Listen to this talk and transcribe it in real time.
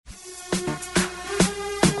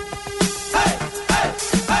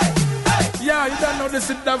this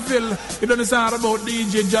is Daville. You don't understand about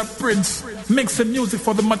DJ Jack Prince. Mixing music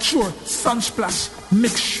for the mature. Sunsplash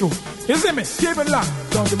Mix Show. You see me? Keep it locked.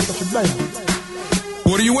 Don't give me such a blind.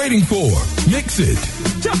 What are you waiting for? Mix it.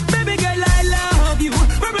 Just baby girl, I love you.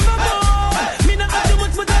 Remember more. Me not have too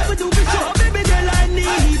much, but I will do for sure. Baby girl, I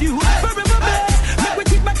need you. Remember best. Make we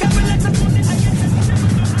keep back and relax and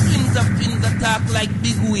Twins of twins attack like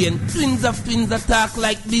Big Wayne. Twins of twins attack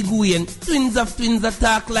like Big Wayne. Twins of twins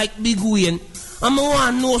attack like Big Wayne. I'm a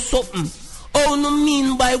want know something. Oh, no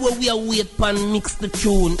mean by what we are wait pan mix the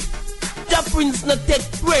tune. Ja Prince no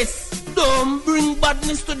take press. Don't bring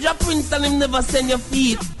badness to Ja Prince and him never send your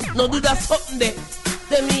feet. No do that something there.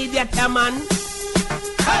 The media come on.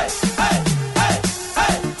 Hey, hey, hey,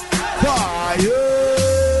 hey. Fire.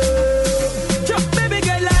 Just baby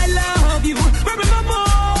girl, I love you. Remember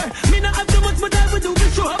more. Me not have too much, but I will do for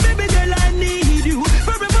sure. Baby girl, I need you.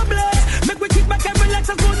 Remember bless. Make we kick back and relax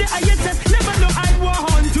and go the ISS. Never know I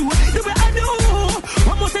want to. The way I do.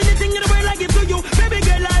 Almost anything in the world I give to you. Baby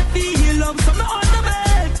girl, I feel love. So no other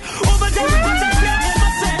bed. Over there, I'm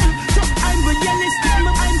realistic.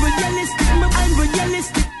 I'm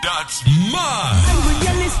realistic. That's mine. I'm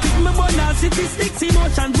realistic. My born narcissistic.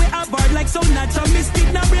 Emotions we are bored like so natural mystic.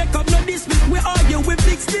 Now break up, no dismiss. We argue, we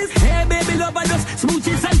fix this. Hey baby, love and us.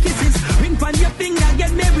 Smooches and kisses. Ring on your finger,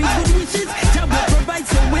 get married, good wishes. Job will provide,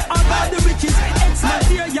 so we are about the riches. Ex-man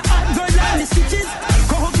here, your hot girl and the stitches.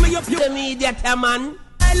 Go hook me up, you. The media come on.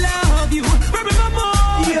 I love you. Remember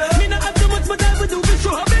more. Yeah. Me not have too much, but I will do for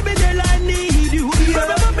sure. Baby girl, I need you. Yeah.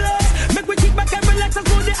 Remember bless. Make we kick back and relax and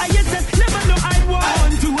go the ISS. Never know I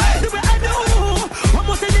want to. The way I do.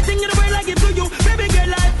 Almost anything in the world I give to you. Baby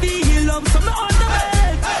girl, I feel love. So no other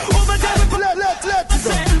bed. Over there we put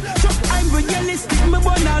I'm realistic. My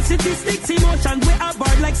born narcissistic. Emotions we are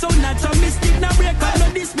bored like so natural mystic. Now break up, no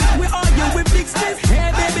dismiss. We argue, we fix this.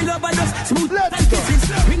 Hey baby, love and us. Smooth and kisses.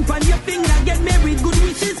 Ring on your finger, get married, good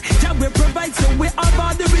wishes. Job we provide, so we are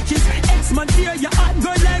about the riches. Ex-man here, your hot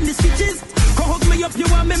girl and the stitches. Go hug me up, you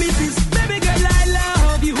want me missus. Baby girl, I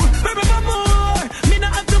love you. Remember more. Me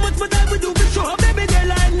not have too much, but I will do for sure. Baby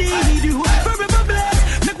girl, I need you. Remember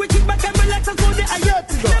bless. Make we kick back and relax and go the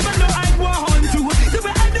ISS. Never know I want to. The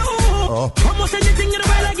way I do. Almost anything in the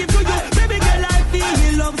world I give to you. Baby girl, I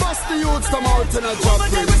feel love. Bust the youths come out in a job. Over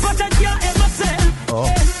there we protect you ever sell.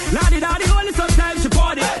 Lottie daddy only sometimes she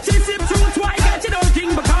party. She sip through twice and she don't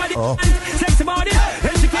drink Bacardi. Sex about it,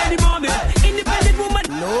 educate the mommy. Independent woman.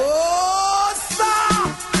 No, stop!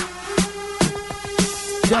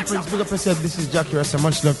 Ja Prince, big up yourself. This is Jackie Rasta.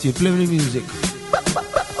 Much love to you. Play the music.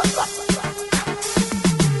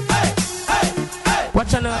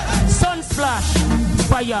 Watch out, Sunsplash,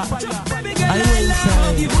 fire. I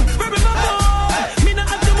love you. Remember more. Me not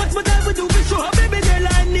have too much, but I will do for sure. Baby girl,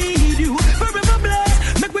 I need you. Remember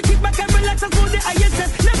bless. Make we kick back and relax and go the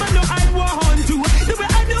ISS. Never know I want to. The way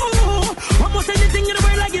I do. Almost anything in the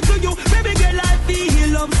world I give to you. Baby girl, I feel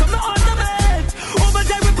love. So no other bed. Over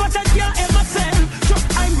there we protect you and myself.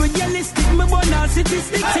 I'm realistic. My born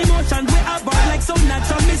narcissistic. Emotions we are born like so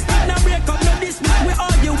natural mystic. Now break up, no dismiss. We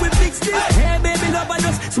argue, we fix this. Hey baby, love and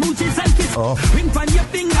us. Smooches and kisses. Ring on your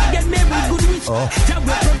finger, get married, good wish. Job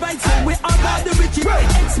will provide, so we are about the riches.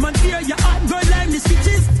 Ex-man here, your hot girl and the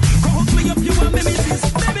stitches. Go hook me up, you want me missus.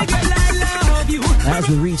 Baby girl, I love you. As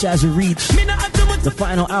we reach the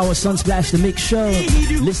final hour, Sunsplash the Mix Show.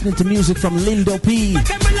 Listening to music from Lindo P.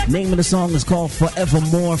 Name of the song is called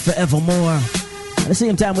Forevermore, Forevermore. At the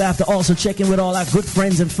same time, we have to also check in with all our good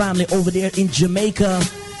friends and family over there in Jamaica.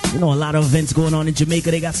 You know, a lot of events going on in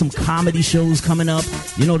Jamaica. They got some comedy shows coming up.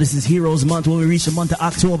 You know, this is Heroes Month when we reach the month of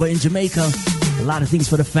October in Jamaica. A lot of things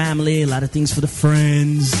for the family, a lot of things for the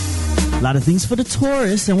friends, a lot of things for the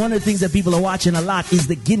tourists. And one of the things that people are watching a lot is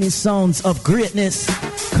the Guinness Sounds of Greatness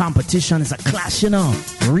competition. It's a clash, you know.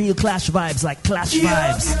 Real clash vibes, like clash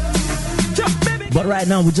vibes. But right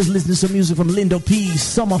now, we're just listening to some music from Lindo P.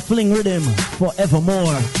 Summer Fling Rhythm,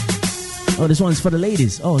 Forevermore. Oh, this one's for the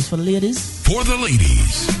ladies. Oh, it's for the ladies? For the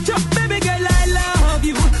ladies. Just baby girl, I love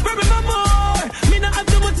you. Remember more. Me not have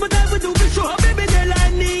too much, but I will do for sure. Baby girl, I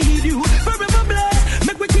need you. Remember bless.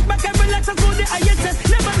 Make we kick back and relax and go the ISS.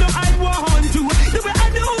 Never know I want to. The way I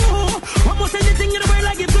do. Almost anything in the world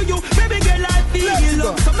I give to you. Baby girl, I feel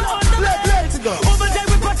love. So no other let's go. Over there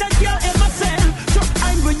we protect you and myself. Just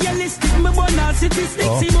I'm realistic. My born narcissistic.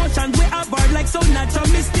 Emotions we are bored like so natural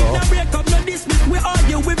mystic. Now break up, no dismiss. We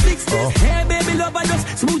argue, we fix this. Hey baby, love and us.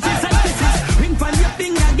 Smooches and kisses. Ring on your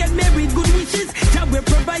finger, get married, good wishes. Job we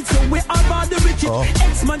provide, so we are about the riches.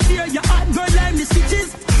 Ex-man here, your hot girl and the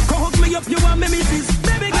stitches. Go hook me up, you want me missus.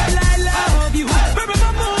 Baby girl, I love you.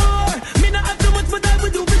 Remember more. Me not have too much, but I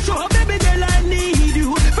will do for sure. Baby girl, I need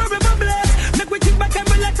you. Remember bless. Make we kick back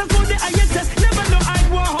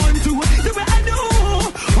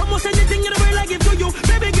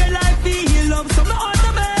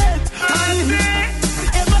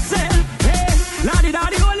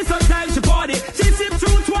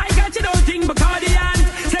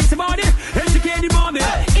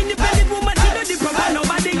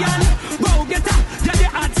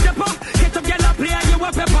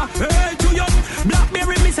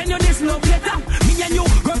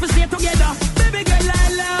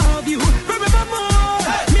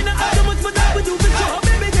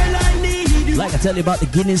tell you about the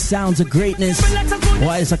Guinness Sounds of Greatness.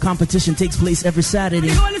 Why is a competition takes place every Saturday.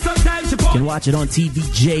 You can watch it on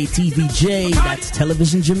TVJ. That's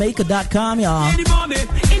televisionjamaica.com, y'all.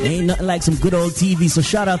 Ain't nothing like some good old TV. So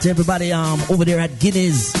shout out to everybody over there at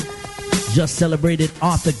Guinness. Just celebrated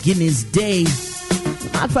Arthur Guinness Day.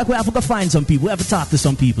 Matter of fact, we have to go find some people. We have to talk to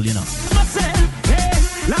some people, you know.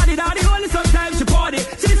 Sometimes she party.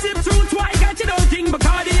 She sips through twice, got you don't think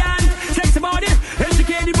Bacardi and sexy body,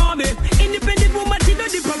 educated mommy, independent woman, she don't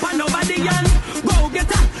dip on nobody and go get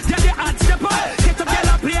her, get the hot stepper, get up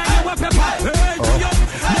yellow play and you a pepper. Hey, to you,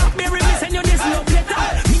 Blackberry, me send you this love letter.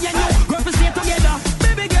 Me and you go to stay together.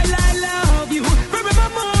 Baby girl, I love you forever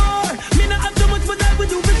more. Me not have too much, but I will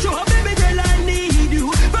do for sure. Baby girl, I need you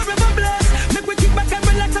forever blessed. Make we kick back and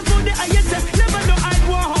relax and go the ISS. Never know I'd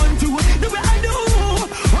want to the way I do.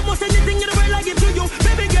 Almost anything in the world I give to you.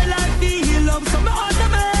 Baby girl, I feel love, so my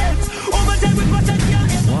ultimate. Over there with what I can.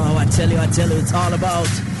 Wow, I tell you, it's all about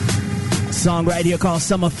a song right here called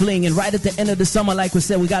Summer Fling. And right at the end of the summer, like we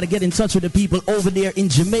said, we got to get in touch with the people over there in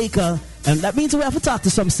Jamaica. And that means we have to talk to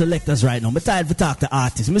some selectors right now. I'm tired to talk to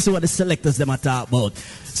artists. Let me see what the selectors them are talk about.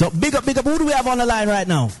 So big up. Who do we have on the line right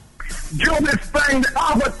now? Julius Spain, the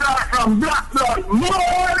avatar from Black Blood. More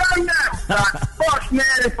than them. First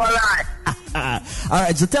man for life. All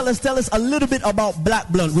right, so tell us a little bit about Black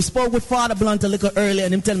Blunt. We spoke with Father Blunt a little earlier,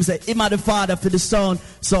 and him tell me say him are the father for the sound.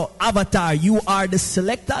 So Avatar, you are the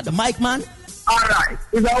selector, the mic man. All right,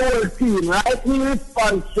 it's a whole team, right? We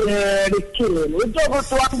respond to the killing. We juggle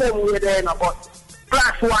to one them with them, but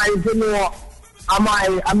flash-wise, you know,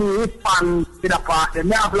 I mean, respond to the part. They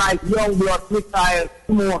have like young blood, missile,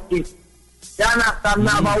 smoky. You understand?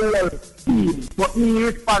 Now have a whole team, but me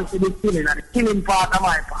respond to the killing, and the killing part of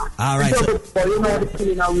my part. All right, so you know the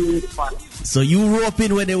killing, and we respond. So you rope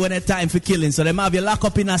in when it's time for killing. So them have you lock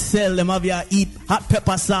up in a cell, them have you eat hot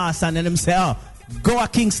pepper sauce, and then them say, oh, go to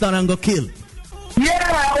Kingston and go kill.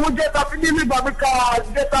 Yeah, I would just have to deliver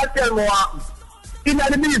because just I tell me what, in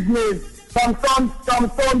the business, some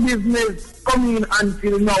sound business come in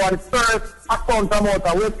until now, and the first account amount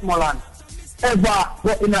of Westmoreland ever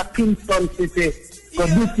go in a Kingston city, go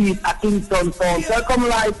visit a Kingston town. So I come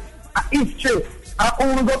like a history, I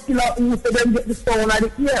only go kill a who so then get the stone out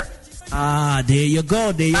of the year. Ah, there you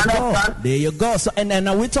go. So, and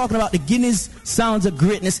now we're talking about the Guinness Sounds of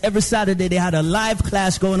Greatness. Every Saturday they had a live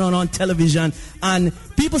clash going on television, and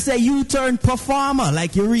people say you turn performer,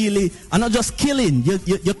 like you really are not just killing,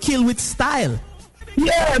 you kill with style.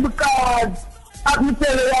 Yeah, because as me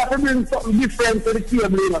tell you, you have to bring something different to the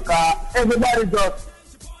table, because everybody just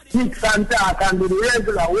mix and talk and do the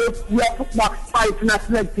regular. We have put back fighting and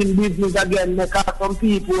selecting business again, because some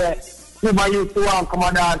people never used to want to come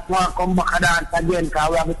and dance, want to come back and dance again, because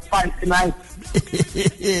we have a spicy night.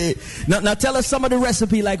 Now tell us some of the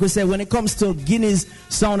recipe, like we said, when it comes to Guinness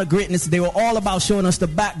Sound of Greatness, they were all about showing us the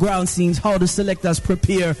background scenes, how the selectors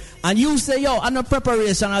prepare. And you say, yo, I'm not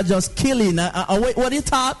preparation, I'm just killing. Wait, what do you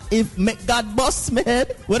thought? If God bust me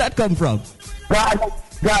head, where that come from? God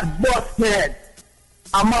bust me head.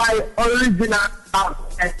 And my original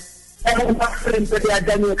every time to the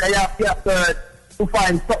Jamaica, you have to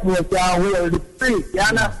find something that you hold the street. You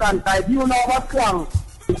understand? If you know what's wrong,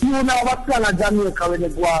 if you know what's wrong in Jamaica when you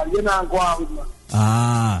go on, you're not going with me.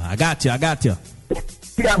 Ah, I got you.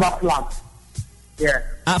 You have a slang. Yeah.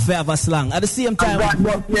 I have a slang. At the same time, God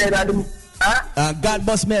bust me head. God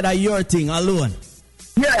bust me head your thing alone.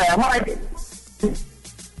 Yeah, my.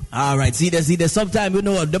 All right, see there. Sometimes we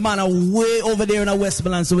know the man are way over there in the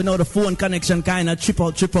Westmoreland, so we know the phone connection kind of trip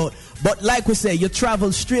out. But like we say, you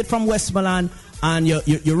travel straight from Westmoreland and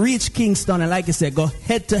you reach Kingston, and like I said, go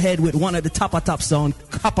head to head with one of the top sound,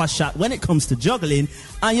 Copper Shot, when it comes to juggling,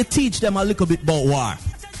 and you teach them a little bit about war.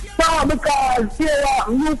 No, because here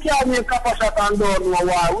you can't make Copper Shot and don't know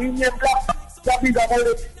war. We name the bigger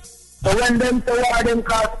bullet. So when them say war, them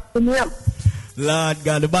call the name. Lord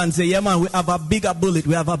God, the band say, yeah man, we have a bigger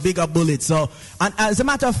bullet. So, and as a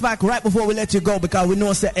matter of fact, right before we let you go, because we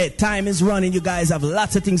know say, hey, time is running, you guys have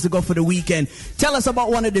lots of things to go for the weekend. Tell us about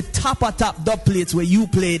one of the top dub plates where you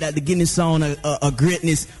played at the Guinness Sound of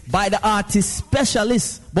Greatness by the artist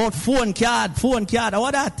Specialist, about phone card,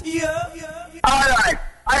 what that? Yeah. Alright,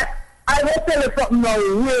 I will tell you something now,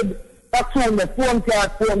 with that song, the phone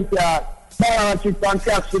card, balance it and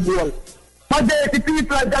catch the ball. Majority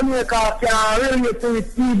people in Jamaica can relate to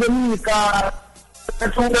it, even me, because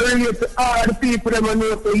that's how they relate to all the people that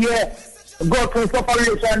know. So yeah, go through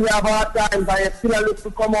separation, we have hard times, and you still look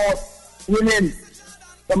to come out winning.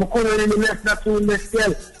 So I couldn't really mess that tune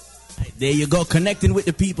myself. There you go, connecting with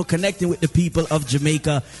the people of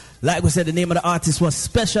Jamaica. Like we said, the name of the artist was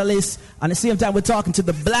Specialist. And at the same time, we're talking to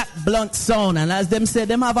the Black Blunt Sound. And as them said,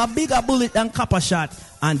 them have a bigger bullet than Copper Shot.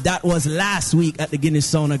 And that was last week at the Guinness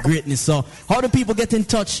Sound of Greatness. So how do people get in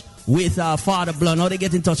touch with Father Blunt? How do they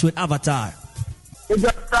get in touch with Avatar? You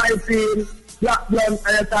just type in Black Blunt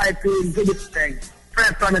and you type in to this thing.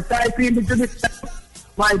 First when you type in to this thing,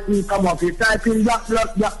 my team come up. You type in Black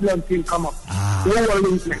Blunt team come up. The whole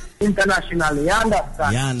link internationally, you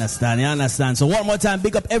understand? You understand. So one more time,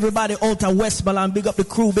 big up everybody out of Westmoreland, big up the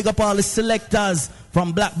crew, big up all the selectors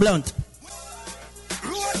from Black Blunt.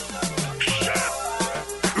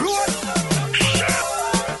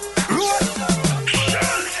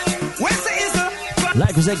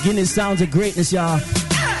 Like we said, Guinness Sounds of Greatness, y'all.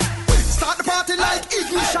 Start the party like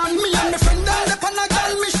ignition. Me and my friend down the pan a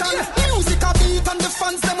girl mission. Music a beat and the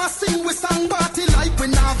fans them a sing with song party like we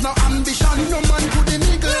have no ambition. No man could the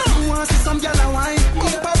nigga. You want see some gyal a wine?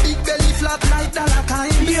 Bump a big belly flat like dollar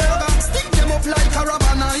kind. Stick them up like a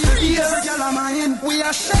rubber knife. Every gyal a mine. We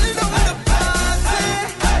are shell down the party.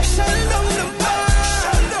 Shell down the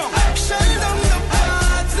party. Shell down the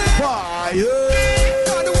party. Fire.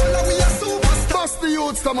 The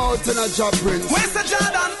youths come out in a job prince. Where's the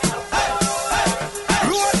Jordan?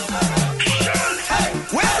 Road.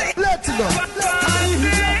 Where's it? Let's go.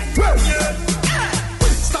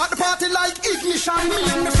 Start the party like ignition. Me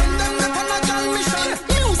and my friend them up on a gun mission.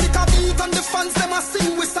 Music a beat and the fans them a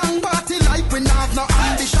sing with song party like we have no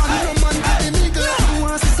ambition. No man to the nigga. You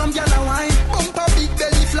want see some gyal a wine? Bump a big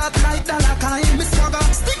belly flat like dollar kind. Me swagger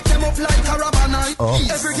stick them up like a rubber knife.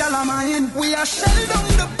 Every gyal a mine. We are shell down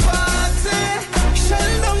the party.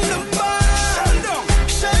 Shell down the party.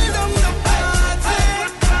 Shell down the party.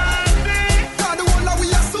 God, the whole of we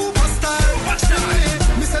are superstar.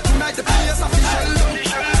 Me say tonight the players have to shell down.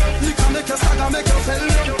 You can make your saga, make your fell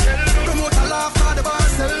down. Promote a laugh for the bar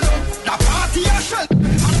sell down. The party a shell.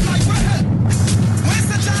 Hot like we're hell. Where's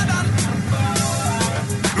the Jordan?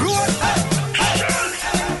 Road.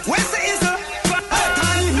 Where's the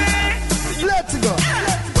Isle? Let's go.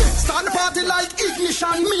 Start the party like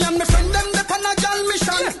ignition. Me and my friend them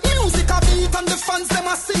mission. Music a beat and the fans them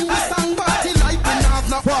a sing the song party like we have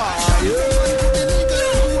no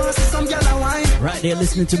Right there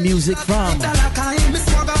listening to music from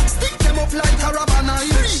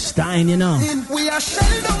Stein, you know. We are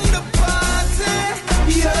shell down the party.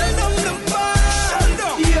 Shell down the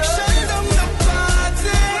party. Shell down the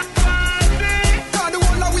party. God, the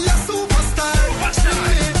whole of we are superstar.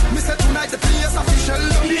 Me say tonight the players are shell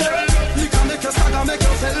down. You can make your saga, make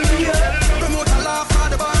your fell down.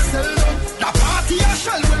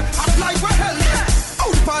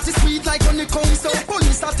 Party sweet like when it comes out.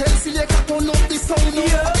 Police are tell selector turn up the sound.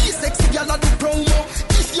 Be sexy girl a do promo.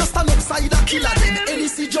 If you stand upside a killer then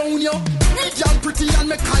NEC Junior. Me girl pretty and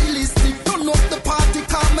me stylistic. Turn up the party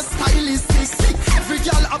car me stylistic. Every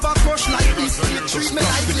girl have a crush like this. Treat me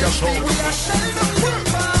like this. We are shell down the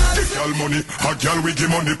party. Give girl money, a girl we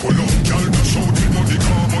give money pull up. Girl the show the money,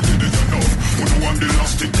 car money they enough. Who no want the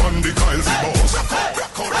elastic on the Kyle's the boss.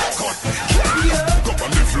 Record. Go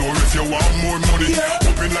on the floor if you want more money.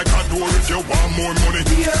 Open like a door if you want more money.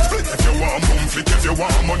 Split if you want boom flick if you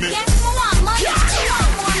want money. Yes, I want money. I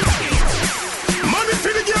want more money. Money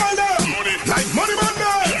for the girl them. Money like money man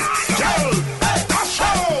them. Girl, dash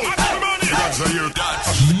out. That's a year.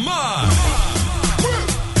 That's mad.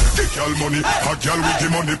 Girl money, a girl with the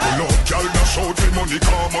money pull up. Girl dash out with money,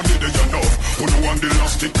 car money they enough. Who no want the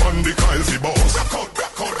elastic on the Kyle's the boss. Record.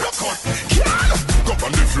 Girl, go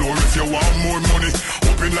on the floor if you want more money.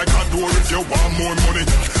 Open like a door if you want more money.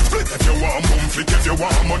 Split if you want boom flick if you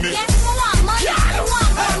want money. Yes, I want money. I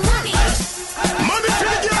want more money. Money for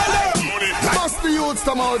the girl. Money. Must the youths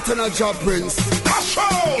come out in a job prince. Cash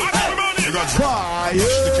out. You got fire.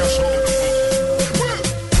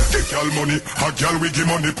 Girl money, a girl we give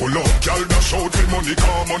money pull up. Girl dash out with money,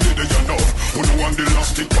 car money they enough. Who no want the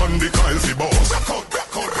elastic on the Kyle's the boss. Record.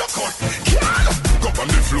 Girl, go on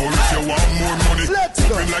the floor if you want more money. Let's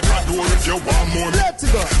go. Open like a door if you want more money. Let's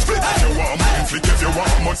go. Split if you want more, flick if you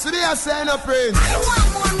want money. So they are saying a prince. I want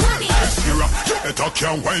more money. Shira, you better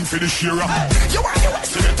can't wine for the Shira. You want your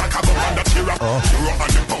estimate, I can go on the Shira. Shira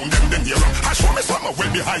and the pound them here. I show me something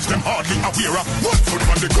well behind them hardly aware. One foot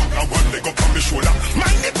on the gun and one leg up on the shoulder.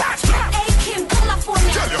 Mind the pass. Hey Kim, pull up for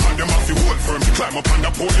me. Girl, you hand them off the whole firm. Climb up on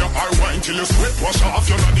the podium or wine till you sweat. Wash off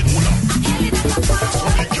your naughty moolah. So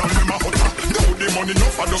the girl them a hotter. Now the money no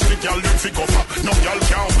for just the girl them fi go for. No girl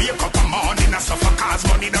can't wake up a morning and suffer cause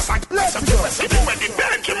money that's like. Let's go. See the way the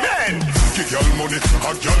bank man. Give girl money,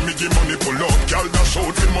 a girl me give money pull up. Girl dash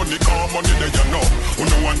out with money, car money they you know. Who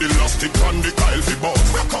no want the elastic and the Kyle fi boss.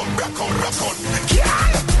 Rock on, yeah.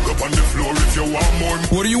 Go on the floor if you want more.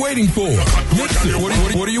 What are you waiting for? Mix it.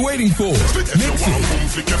 What are you waiting for? If Mix you want it. boom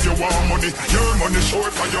flick, if you want money, your money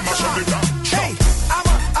short for your mash up the top. Hey,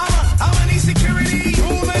 I'm an insecurity.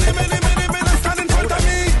 Too many men stand in front of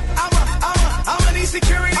me. I'm an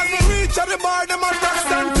insecurity. As we reach at the bar, them on back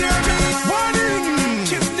stand near me. Warning,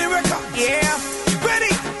 chip the record. Yeah, ready.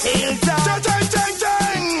 Hands up.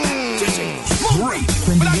 Chang. Great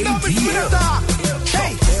from But the I know it's ATL. minute.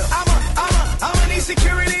 Hey, I'm an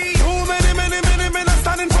insecurity. Too many men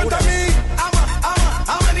stand in front of me.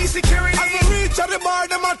 I'm an insecurity. As we reach at the bar,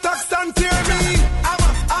 them attack stand near me.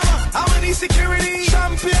 I'm an insecurity.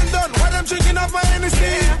 Champion done. Why them drinking off my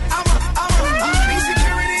Hennessy? I'm an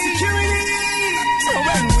insecurity. So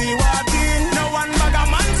when we walk in, no one bag a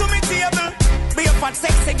man to me table. Be a fat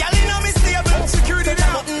sexy gal in me stable. Security the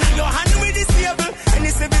button in your hand with this table. And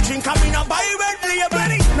this every drink coming up by red label.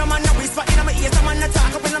 No man no whisper in my ears, no man no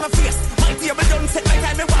talk up in my face. My table don't set my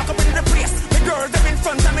time, me walk up in the place. The girls them in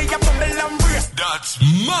front of me, a bubble and brace. That's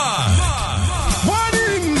mine.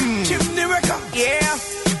 Warning, chip the record. Yeah,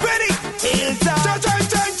 ready. Hands up.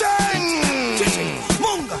 Chang.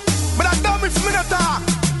 Munga, but I don't miss me no talk.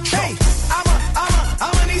 Hey,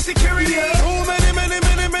 I'm an insecurity. Too many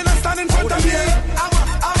men stand in front of me.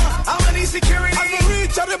 I'm an insecurity. As we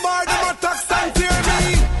reach at the bar, them attack stand near me.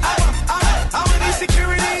 I'm an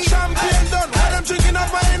insecurity. Champion done. Why them drinking up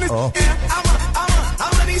my Hennessy?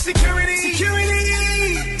 I'm an insecurity.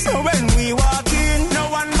 So when we walk in, no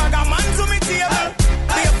one bag a man to me table.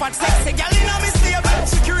 Be a fat sexy gal in me stable.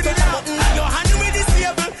 Security the button in your hand with this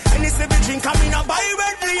table. And this every drink coming up by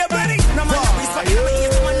red label. No man no whisper in my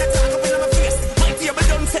ears, no man no talk up in my face. My table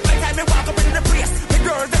don't set my time, me walk up in the place. The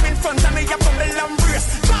girls them in front of me, a bubble and brace.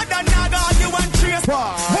 God and naga, you want trace.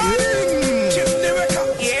 Warning, chip the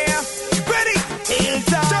record. Yeah, ready.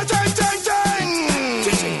 Hands up. Chang.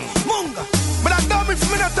 Munga, but I don't miss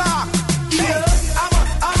me no talk. Hey,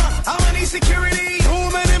 I'm an insecurity. Too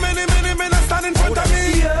many men stand in front of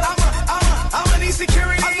me. I'm an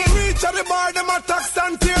insecurity. As we reach at the bar, them attack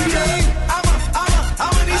stand near me.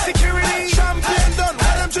 I'm an insecurity. Champion done.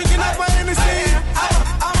 Why them drinking up my Hennessy?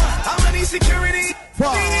 I'm an insecurity. So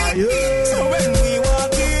when we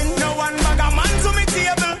walk in, no one bag a man to me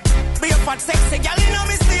table. Be a fat sexy gal in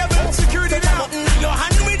me stable. Security the button in your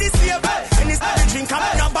hand with this table. And this the drink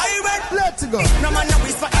coming up by red. Let's go. No man no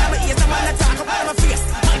whisper in my ears, no man no talk up in my face.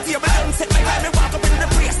 My table don't set my time, me walk up in the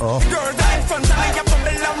place. Girls are in front of me, a bubble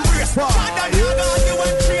and brace. God and you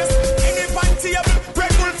want trace. Any table,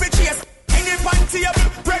 Red Bull for chase. Any table,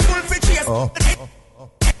 Red Bull for chase.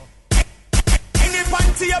 Any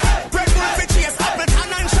table, Red Bull for chase.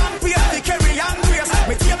 Appleton and champagne, the carry and grace.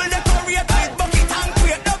 My table decorate with bucket and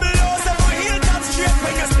crate. 007 hilltop straight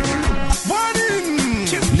when you see. Warning.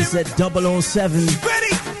 He said 007.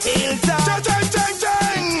 Ready. Hilltop.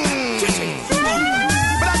 Chang.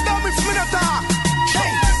 But I don't mix me no talk.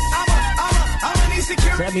 Hey, I'm an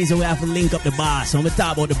insecurity. So that means that we have to link up the boss. So when we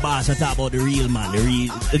talk about the boss, I talk about the real man, the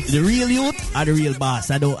real youth or the real boss.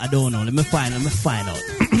 I don't know. Let me find out.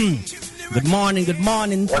 Good morning.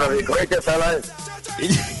 One of the greatest alive.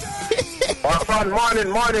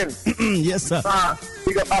 Morning. Yes, sir.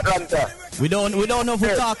 Big up Atlanta. We don't know if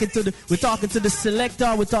we're talking to the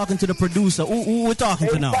selector, we're talking to the producer. Who we're talking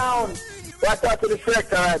to now? We're talking to the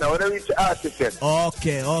selector right now. When I reach the artist yet.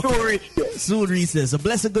 Okay. Soon reach there. So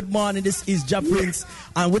blessed good morning. This is Ja Prince,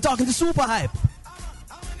 and we're talking to Super Hype.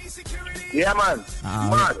 Yeah, man.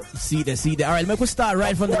 See there. All right, make us start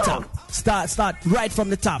right from the top. Start right from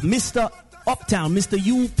the top. Mr. Uptown, Mr.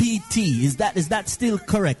 UPT. Is that still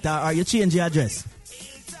correct? Are you changing your address?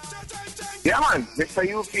 Yeah, man. Mr.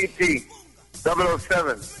 UPT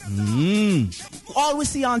 007. All we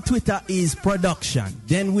see on Twitter is production.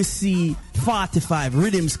 Then we see 45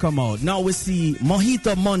 rhythms come out. Now we see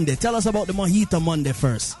Mojito Monday. Tell us about the Mojito Monday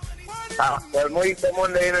first. Well, Mojito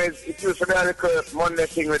Monday, it used to be a little Monday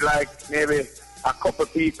thing with like maybe a couple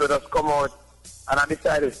people that come out, and I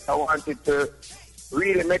decided I wanted to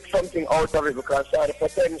really make something out of it because I saw the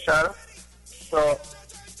potential. So,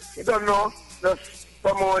 you don't know, just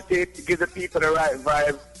promote it, give the people the right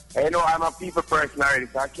vibe. And you know, I'm a people person already,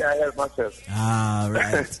 so I can't help myself.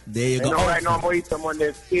 Right. There you go. You know, right now, Mojito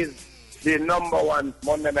Monday is the #1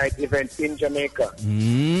 Monday night event in Jamaica.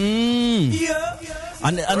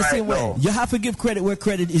 And the same way, you have to give credit where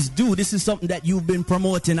credit is due. This is something that you've been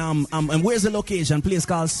promoting. And where's the location? Place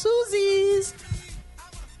called Susie's.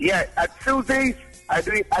 Yeah, at Susie's. I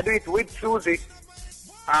do it with Susie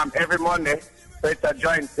every Monday. So it's a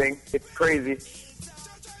joint thing. It's crazy.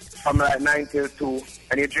 From like 9 till 2.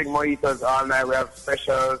 And you drink mojitos all night. We have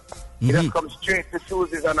specials. It just comes straight to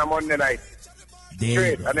Susie's on a Monday night.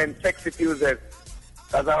 Straight. And then Sexy Tuesdays.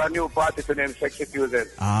 That's our new party to name Sexy Tuesdays.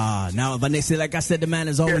 Now Vanessa, like I said, the man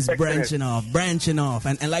is always branching off.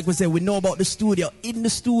 And like we said, we know about the studio. In the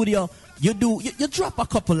studio, you drop a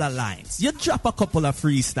couple of lines. You drop a couple of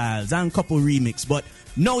freestyles and a couple remix. But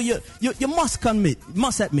no, you must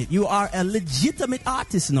admit, you are a legitimate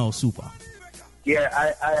artist now, Super.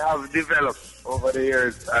 Yeah, I have developed over the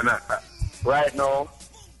years. And right now,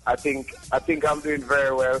 I think I'm doing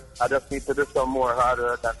very well. I just need to do some more hard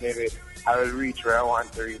work and maybe I will reach where I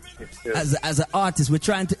want to reach. As an artist, we're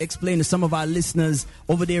trying to explain to some of our listeners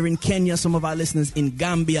over there in Kenya, some of our listeners in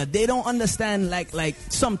Gambia. They don't understand, like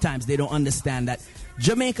sometimes they don't understand that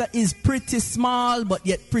Jamaica is pretty small, but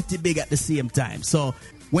yet pretty big at the same time. So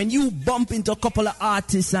when you bump into a couple of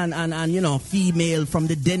artists and you know, female from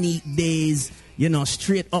the Denny days, you know,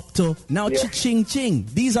 straight up to now Ching Ching.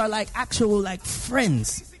 These are like actual like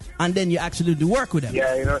friends. And then you actually do work with them.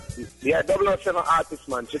 Yeah, you know, 007 artists,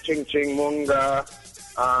 man. Ching Ching, Munga,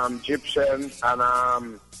 Egyptian,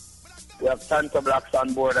 and we have Santa Blacks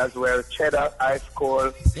on board as well. Cheddar, Ice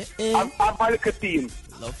Cold. I'm a little team.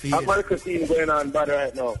 I'm a little team going on bad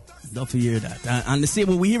right now. Love to hear that. And the same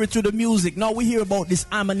way we hear it through the music. Now we hear about this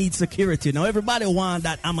I'ma need security. Now everybody want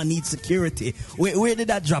that I'ma need security. Where did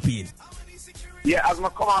that drop in? Yeah, as I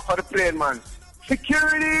come off of the plane, man.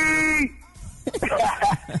 Security!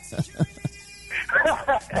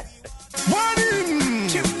 Morning!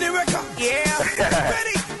 Chimney record. Yeah.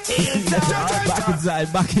 Ready?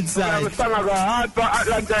 Back inside. I'm hard for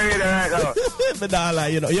Atlanta right now.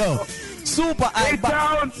 But you know, yo. Super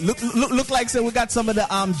look like so we got some of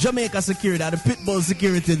the Jamaica security, the Pitbull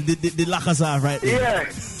security, the lockers are right there.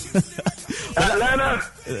 Yeah. Atlanta.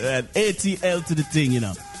 ATL to the thing, you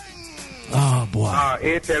know. Oh boy.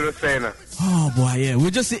 ATL was saying that. Oh boy, yeah. We're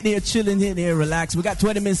just sitting here chilling here, relax. We got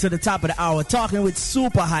 20 minutes to the top of the hour talking with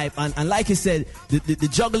Super Hype. And like you said, the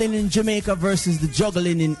juggling in Jamaica versus the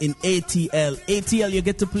juggling in ATL. ATL, you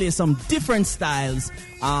get to play some different styles.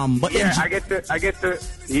 But yeah, I get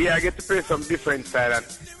to play some different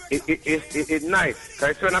styles. And it's nice.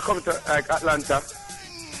 Because when I come to like Atlanta,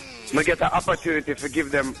 I get an opportunity to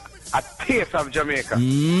give them a taste of Jamaica.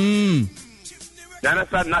 You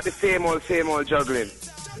understand? Not the same old juggling.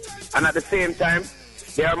 And at the same time,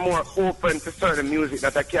 they are more open to certain music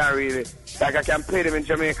that I can't really, like I can play them in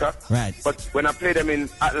Jamaica. Right. But when I play them in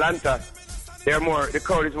Atlanta, the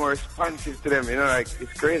crowd is more responsive to them, you know, like,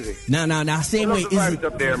 it's crazy. Now, same way,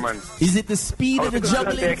 up there, man. Is it the speed of the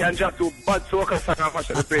juggling? They can just do bad soca song and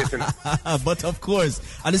mash up the place, you know? But of course,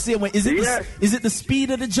 and the same way, is it the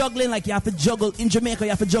speed of the juggling? Like you have to juggle, in Jamaica,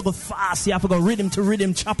 you have to juggle fast, you have to go rhythm to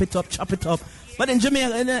rhythm, chop it up. But in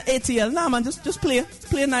Jamaica, in ATL, nah man, just play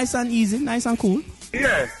nice and easy, nice and cool.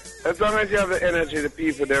 Yeah, as long as you have the energy, the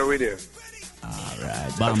people there with you.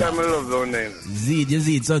 Alright, that's why I love those names.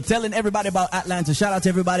 Zed. So telling everybody about Atlanta. Shout out to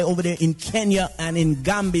everybody over there in Kenya and in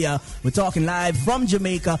Gambia. We're talking live from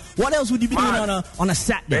Jamaica. What else would you be doing on a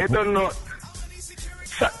Saturday? They don't know.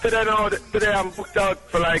 Today I'm booked out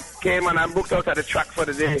for like Cayman. I'm booked out at the track for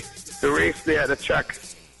the day. The race day at the track.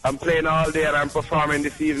 I'm playing all day and I'm performing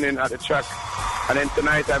this evening at the track. And then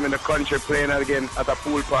tonight I'm in the country playing again at a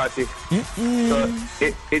pool party. So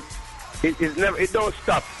it don't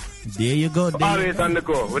stop. There you go. Always on the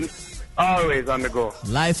go. Always on the go.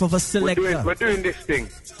 Life of a selector. We're doing this thing.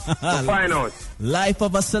 To find out. Life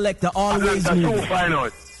of a selector. Always moving. Find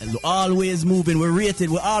out. Always moving. We're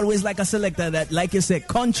rated. We're always like a selector that, like you said,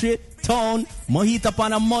 country, town, mojito up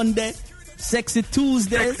on a Monday, Sexy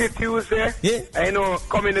Tuesday. Sexy Tuesday. Yeah. I know,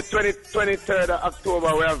 coming the 23rd of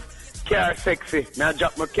October, we have Car Sexy. Now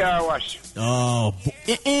drop my car wash. Oh,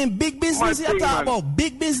 in big business you talk about.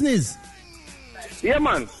 Big business. Yeah,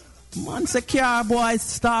 man. Man, say car boy,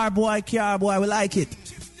 star boy, car boy. We like it.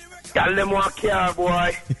 Tell them want car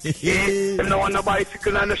boy. Them don't want no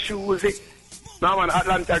bicycle and no shoes. No, man,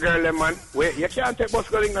 Atlanta girl, them, man. Wait, you can't take bus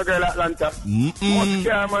going a girl Atlanta. Must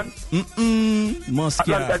car, man. Must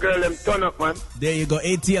car. Atlanta girl, them turn up, man. There you go,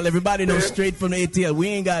 ATL. Everybody knows straight from the ATL. We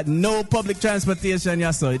ain't got no public transportation, yeah,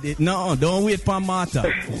 so no, don't wait for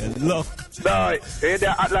Martha. Look. No, hey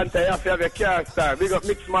there, Atlanta, you have to have a car star. Big up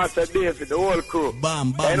Mix Master David, the whole crew.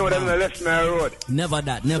 Bam. I know them on the left my road. Never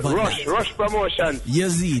that. Rush Promotion.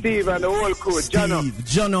 Yazid. Steve and the whole crew.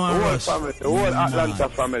 Jono and Rush. Family, the whole Atlanta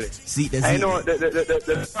family. I know the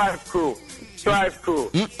Strive crew.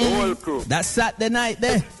 The whole crew. That's Saturday night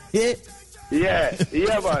there. Yeah,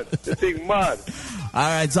 man. The thing mad. All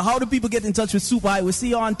right, so how do people get in touch with Super Hype? We see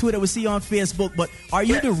you on Twitter, we see you on Facebook, but are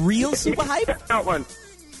you the real Super Hype? That one.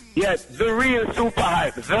 Yes, the real Super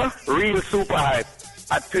Hype. The real Super Hype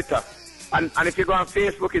at Twitter. And if you go on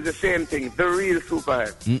Facebook, it's the same thing. The real Super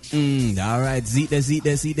Hype. All right,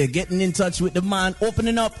 Zita. Getting in touch with the man,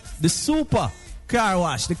 opening up the Super Car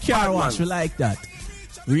Wash. The car wash, we like that.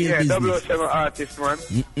 Real business. 007 artist, man.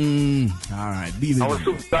 All right, be with I was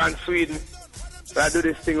super in Sweden. So I do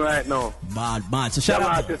this thing right now. Bad. So shout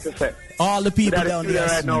out to all the people down there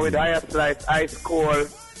right now with Higher Slice, Ice Cold.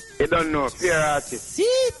 You don't know, pure artist.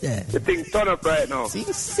 See that? The thing turn up right now.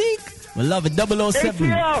 Sick. We love it.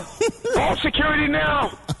 007. All security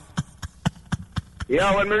now.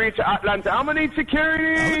 Yeah, when we reach Atlanta, I'm gonna need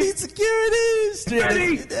security.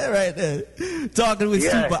 Straight there, right there. Talking with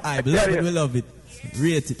Super Hype. Love it. We love it.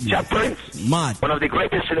 Rate it. Jack Prince. Mad. One of the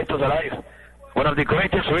greatest selectors alive. One of the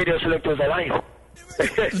greatest radio selectors alive.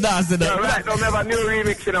 That's the right now, I have a new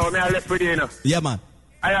remix, you know. I left with you, you know. Yeah, man.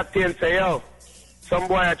 I have to say, yo, some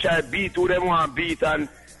boy I try to beat who them want to beat and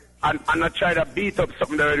I try to beat up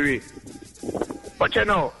something the right way. But you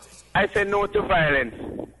know, I say no to violence.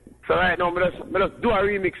 So right now, I just do a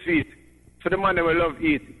remix feed for the man that will love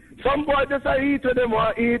eat. Some boy just eat what them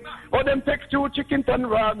want to eat. Or them text you chicken and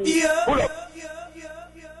ramen. Pull up.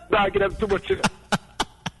 Nah, give them too much. Give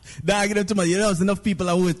them too much. You know, enough people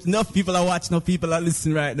are watching, enough people are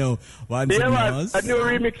listening right now. Yeah, man. A new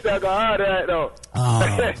remix that got hard right now.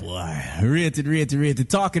 Oh, boy. Rated.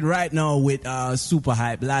 Talking right now with Super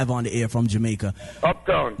Hype, live on the air from Jamaica.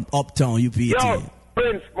 Uptown, UPT. Yo,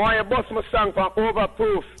 Prince, why you bust my song from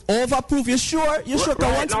Overproof? Overproof, you sure? You sure?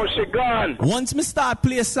 Right now she gone. Once me start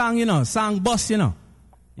play a song, you know, song bust, you know.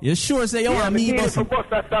 You sure say you want me bust? Yeah, bust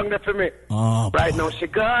that song there for me. Oh, right now she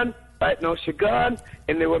gone.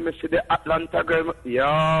 And then when me see the Atlanta girl,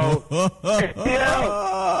 yo,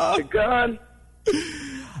 she gone.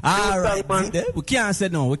 All right, we can't say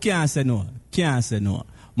no.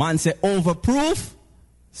 Man say Overproof,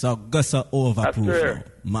 so go so Overproof.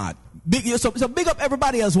 Mad. So big up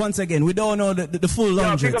everybody else once again. We don't know the full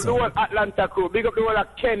laundry. Big up the whole Atlanta crew. Big up the whole of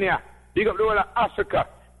Kenya. Big up the whole of Africa.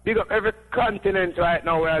 Big up every continent right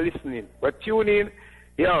now we're listening. We're tuning.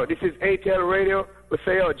 Yo, this is ATL Radio. We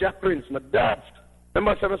say, yo, Jack Prince, my dad.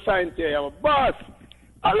 Remember some sign here, I'm a boss.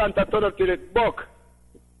 Atlanta turn up to the book.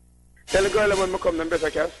 Tell the girl when I come, them better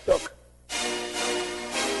get stuck.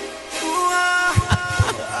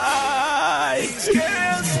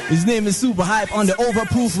 His name is Super Hype on the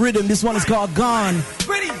Overproof rhythm. This one is called Gone.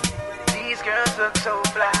 Pretty. These girls look so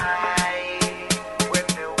fly. When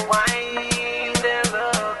they whine, they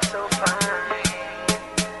look so fine.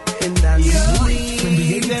 And I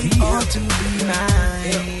need them all to be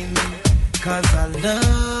mine. Cause I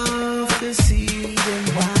love to see them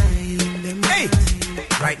whine. Them hey!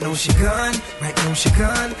 Right now she gone.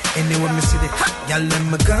 And then when me see the hot y'all let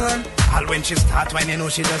me gone. All when she start whining, you know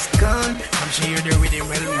she just gone. Come she hear the rhythm,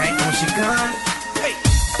 well, right now she gone. Hey,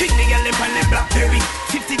 pick the girl on the Blackberry.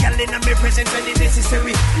 50 girl in my presence when it's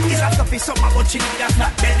necessary. It's a tough summer, but she need a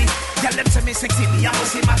flat belly. Girl them say me sexy, me I must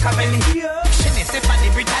see Machiavelli. She need Stephanie,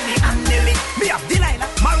 Brittany, and Nelly. Me have Delilah,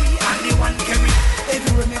 Marie, and the one Kerry.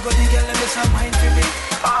 Everywhere me go, the girl them just a wine for me.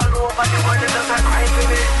 All over the world, they just a cry for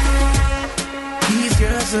me. These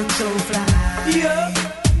girls look so fly.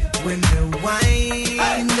 When they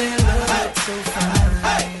whine, they look so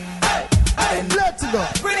fine. Let's go.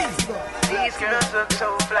 Pretty. These girls look so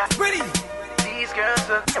fly. Pretty. These girls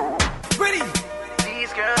look so pretty.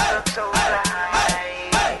 These girls look so fly.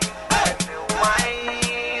 When they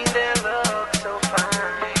whine, they look so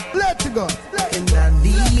fine. Let's go. And I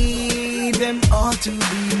need them all to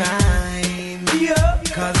be mine.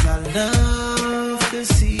 Cause I love to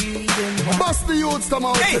see them whine. Bust the youths come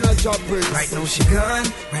out in a job, Prince. Right now she gone.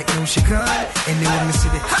 And then when me see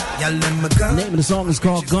the hot, y'all let me gone. The name of the song is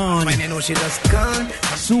called Gone. I know she just gone.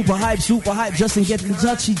 Super Hype. Justin get in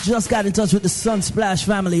touch. He just got in touch with the Sunsplash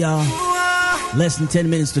family, y'all. Less than 10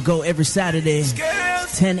 minutes to go every Saturday.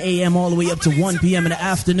 10 a.m. all the way up to 1 p.m. in the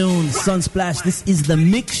afternoon. Sunsplash. This is the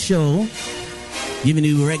Mix Show. Giving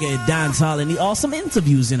you reggae, dancehall, and the awesome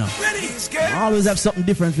interviews, you know. I always have something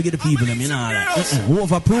different for the people, you know. Like,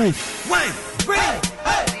 Overproof.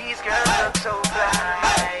 These girls look so fly.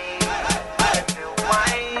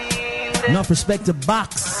 Enough respect to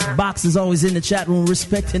Box. Box is always in the chat room,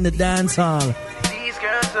 respecting the dance hall. These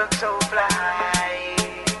girls look so fly.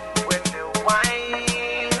 When they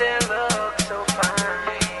whine, they look so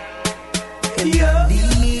fine. And I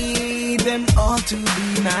need them all to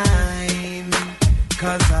be mine.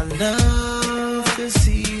 Cause I love to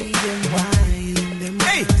see them whine. Them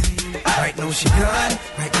hey! Right now she gone.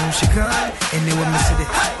 And then when me see the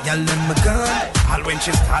hot, y'all let me gone. All when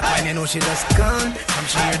she start whining, you know she just gone. Come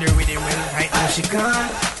she hear the rhythm, well, right now she gone.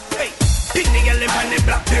 Hey, Ping the girl on the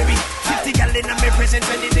Blackberry. 50 girl in my presence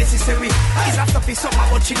when it's necessary. Is a stuffy summer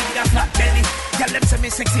but she need a flat belly. Girl them say me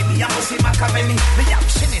sexy, me a pussy Machiavelli. Me am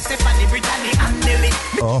Shinny, Stephanie, Brittany and Nelly.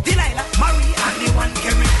 Delilah, Marie and the one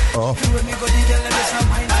Kerry. When me go the girl them is a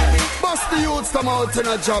mind to me. Bust the youths come out in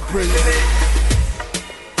a job ring.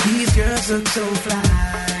 These girls look so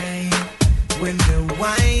fly. When they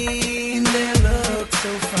whine, they look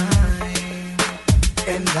so fine.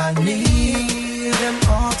 And I need them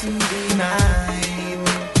all to be mine.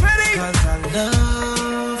 Ready? Cause I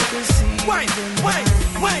love to see them wine.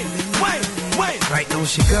 Right now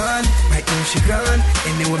she gone,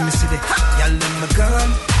 anyway me see the y'all in my gun.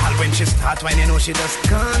 All when she start whining, you know she just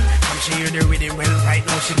gone. Come she hear the rhythm, well right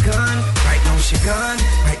now she gone.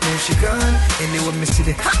 Anyway me see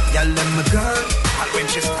the y'all in my gun. All when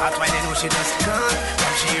she start whining, you know she just gone.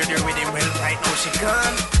 Come she hear the rhythm, well right now she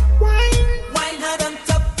gone. Wine hard on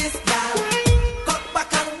top this guy. Cut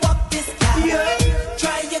back and walk this guy.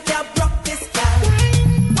 Try your job, rock this guy.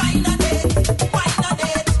 Wine on it.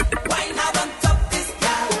 Wine hard on top this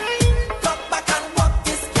guy. Cut back and walk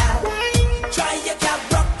this guy. Try your job,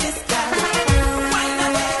 rock this guy. Wine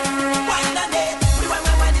on it. Put it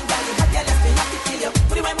wine in galley, hot girl, let's be happy feel you.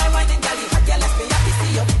 Put it wine in galley, hot girl, let's be happy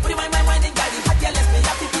see you. Put it wine in galley, hot girl, let's be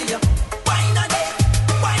happy feel you. Wine on it.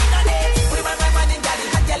 Put it wine in galley,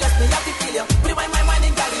 hot girl, let's be happy feel you. Put it wine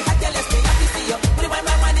in galley, hot girl, let's be happy see you. Put it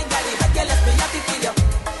wine in galley, hot girl, let's be happy feel you.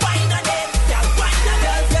 Wine on it, girl, wine on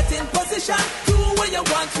it. Get in position, do what you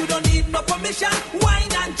want, you don't need no permission.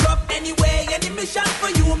 Wine and drop anyway, any mission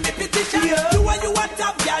for you, me petition. You and you a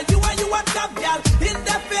top girl, in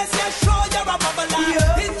the face, yeah, show you're a bubbler.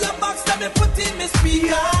 In your box, let me put in me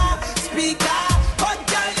speaker. Hot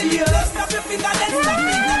girl, in the place, stop your finger, let's stop in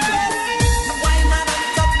the face. Wine and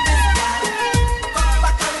top this guy. Come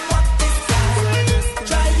back and walk this guy.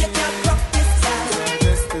 Try your can rock this guy.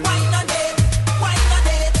 Wine on it. Wine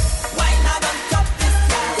and top this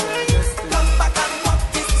guy. Come back and walk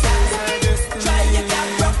this guy. Try your can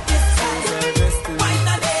rock this guy. Wine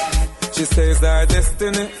on it. She says our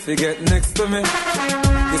destiny, she get next to me.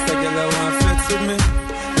 This a girl I want flex with me,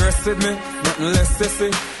 rest with me, nothing less to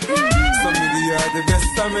see. Some of the are the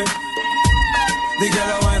best of me. The girl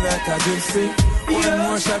I want like a gypsy. One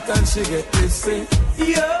more shot and she get tipsy.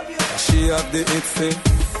 She have the itsy.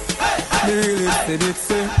 The real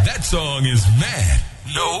itsy. That song is mad.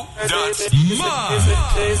 No, that's mad.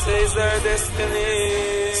 Says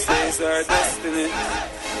our destiny.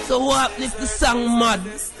 So what if the song mad?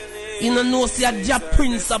 You know see a Jah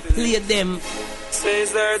Prince a play them.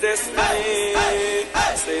 Says our destiny.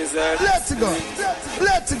 Says our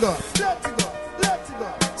Let's go.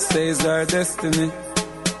 Says our destiny.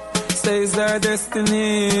 Says our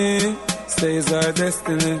destiny. Says our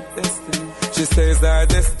destiny. She says our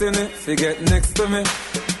destiny. She get next to me.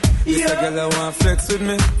 This a girl I want flex with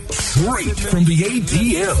me. Straight from the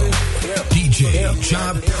ATL. DJ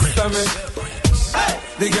Jah Prince.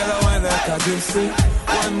 The girl I want like a gypsy.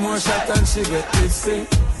 One more shot and she get tipsy.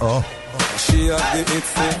 She have the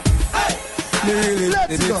itsy. The real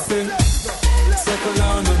itsy. Circle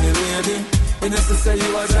down on the lady. You know to say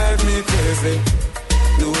you a drive me crazy.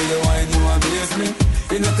 The way you whine you amaze me.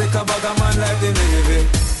 You know take a bag of man like the Navy.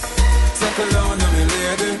 Circle down on the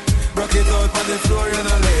lady. Broke it out on the floor, you're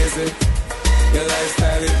not lazy. Your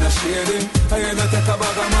lifestyle is not shady. And you know take a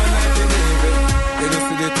bag of man like the Navy. You know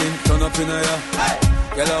see the thing turn up in a ya.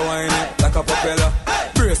 Girl a whine it like a propeller.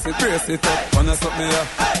 Brace it up, wanna stop me ya.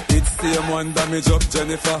 It's same one damage up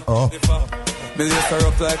Jennifer. Me lace her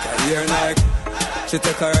up like a ear Nike. She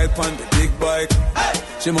take a ride on the big bike.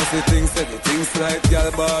 She must be things that the things like.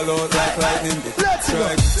 Girl ball out like lightning. Let's go.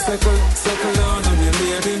 Circle down on your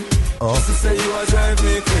lady. She say you a drive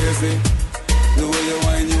me crazy. The way you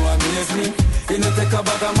whine you amaze me. You know take a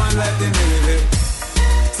bag of man like the Navy.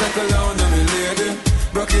 Circle down on me lady.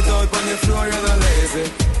 Broke it out on the floor, you're not lazy.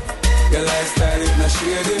 Your lifestyle is not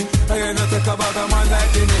shady. And you know take a bag of man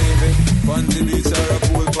like the Navy. On the beach or a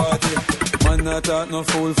pool party. Man not talk no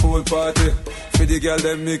full party. For the girl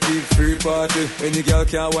them me keep free party. Any girl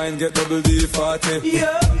can wine get double D40.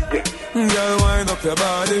 Girl wind up your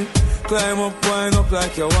body. Climb up, wind up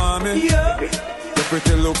like you want me. Your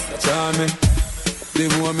pretty looks are charming. The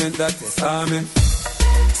moment that you saw me.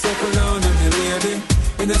 Circle down on me lady.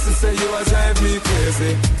 You know to say you a drive me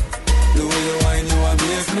crazy. The way you whine you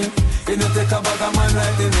amaze me. You know take a bag of man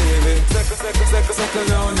like the Navy. Circle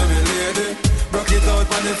down on me lady. Broke it out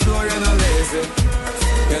on the floor, you're not lazy.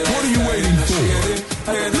 What are you waiting for?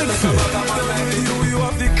 Listen. You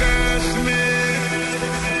have to curse me.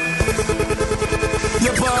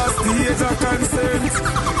 Your boss, the age of consent.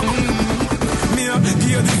 Me, give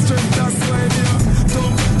you the strength, that's why me.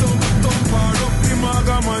 Dump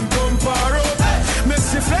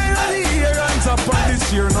fly in the air and top on this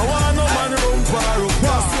year. No one no man rumpa rumpa.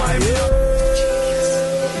 That's why me.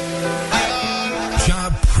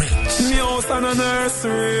 Job Prince. Me house and a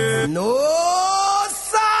nursery. No,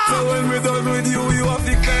 sir. So when we done with you, you have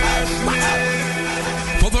to catch me.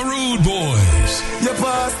 For the Rude Boys. You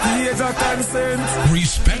pass the age of consent.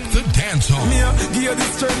 Respect the dance hall. Me give you the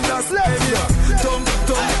strength that's left ya. Thump,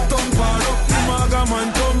 thump, thump her up. The maga man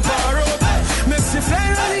thump her up. Make she fly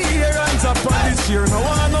in the air and top on this year. No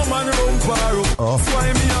one no man rump her up. That's why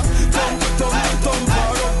me thump, thump, thump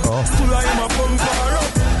her up. Still I am a pump her up.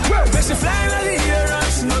 Make she fly in the air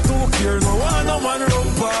and she not too care. No one no man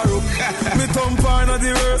rump her up. Me thump her not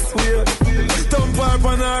the worst way. Thump her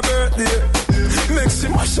on her birthday. Make she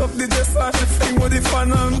mash up the dress and she fling with the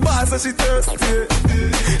fan and boss and she thirsty. She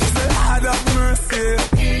say, Lord have mercy.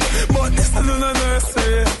 But this is not a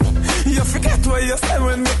nursery. You forget what you said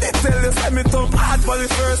when me tell you say me thump hard for the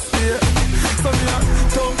first day. So me a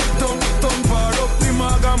thump, thump, thump her up. The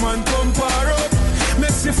maga man thump her up.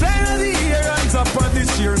 Make she fly in the air and top on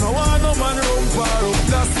this year. No one no man rump her up.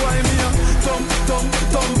 That's why me a thump, thump,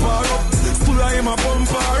 thump her up. Still I am a pump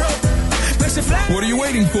her up. What are you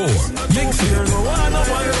waiting for? Mix it. No one no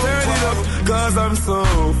man turn it up. Cause I'm so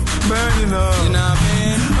burning up. You know what I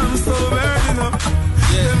mean? I'm so burning up.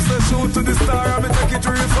 Yeah. Them say shoot to the star and me take it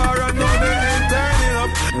real far and now they ain't turning up.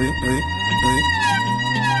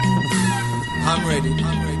 I'm ready.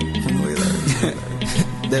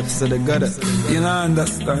 Depths of the gutter. You don't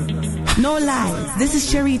understand. No lies. This is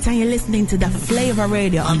Sharita and you're listening to The Flavor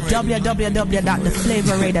Radio on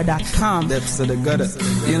www.theflavorradio.com. Depths of the gutter.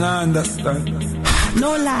 You don't understand.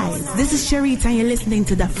 No lies. This is Sharita and you're listening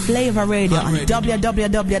to The Flavor Radio on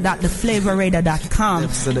www.theflavorradio.com.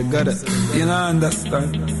 Depths of the gutter. You don't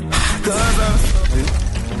understand.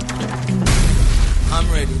 I'm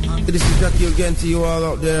ready. This is Jackie again to you all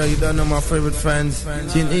out there. You don't know my favorite fans.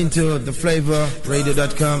 Tune into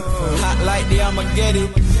theflavorradio.com. Hot like the Armageddon.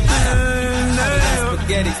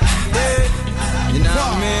 Spaghetti. You know what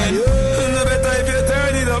I mean? No better if you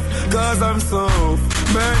turn it up. Cause I'm so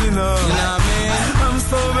burning up. You know what I mean? I'm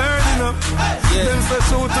so burning up. Yeah. Them say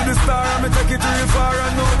shoot to the star and me take it real far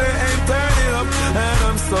and know they ain't turning up. And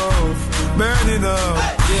I'm so burning up.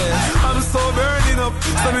 Yeah. I'm so burning up.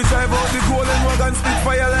 So me drive out the golden wagon, spit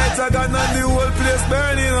fire lights a gun and the whole place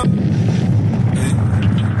burning up.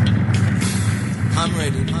 I'm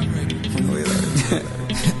ready.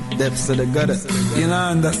 Depths of the gutter. You don't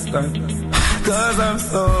understand. Cause I'm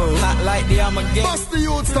so hot like the Armageddon. Bust the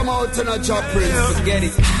youths come out in a job prince.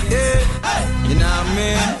 Spaghetti. yeah. You know what I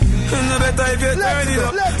mean? No better if you turn it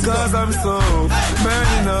up. Cause I'm so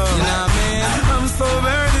burning up. You know what I mean? I'm so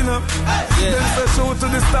burning up. Yeah. Them say shoot to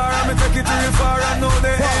the star and me take it real far and know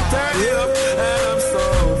they ain't turning up. And I'm so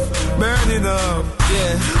burning up.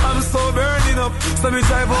 Yeah. I'm so burning up. So me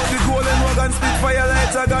drive out the golden wagon, spit fire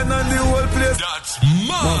lights a gun and the whole place. That's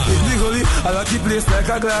mine. Legally, I like the place like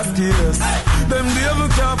a glass case. Them devil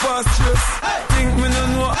can't pass trace. Think me no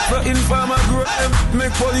know for informer grow them.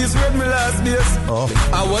 Make police read me last days.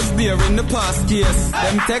 I was there in the past case.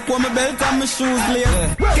 Them take one my belt and my shoes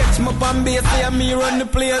lace. Catch me up on base, say me run the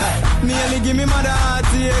place. Nearly give me mother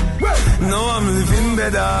heartache. Now I'm living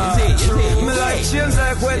better. Me like change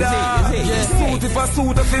like weather. Suit if I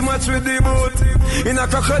suit if I match with the boat. In a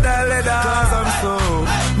crocodile leather. Cause I'm so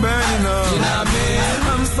burning up. You know what I mean?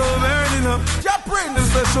 I'm so burning up. Jump in. Them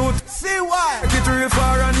say shoot. See why? Take it real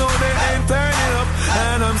far and know they ain't turning up.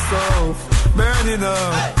 And I'm so burning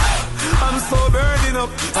up. I'm so burning up.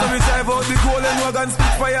 So we drive out the golden wagon,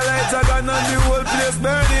 spit fire lights a gun and the whole place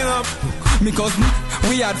burning up. Because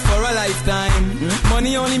we had for a lifetime.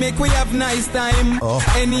 Money only make we have nice time.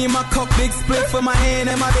 Any my cock big split for my hand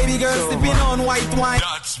and my baby girl sipping on white wine.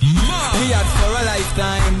 That's mine. We had for a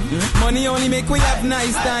lifetime. Money only make we have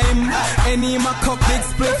nice time. Any my cock big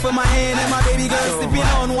split for my hand and my baby girl sipping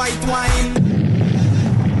on white wine.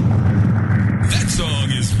 That song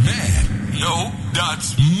is mad. No,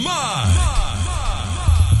 that's mine.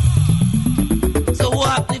 So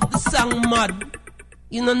what if the song mad?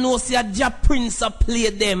 You know see a Jah Prince a play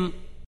them.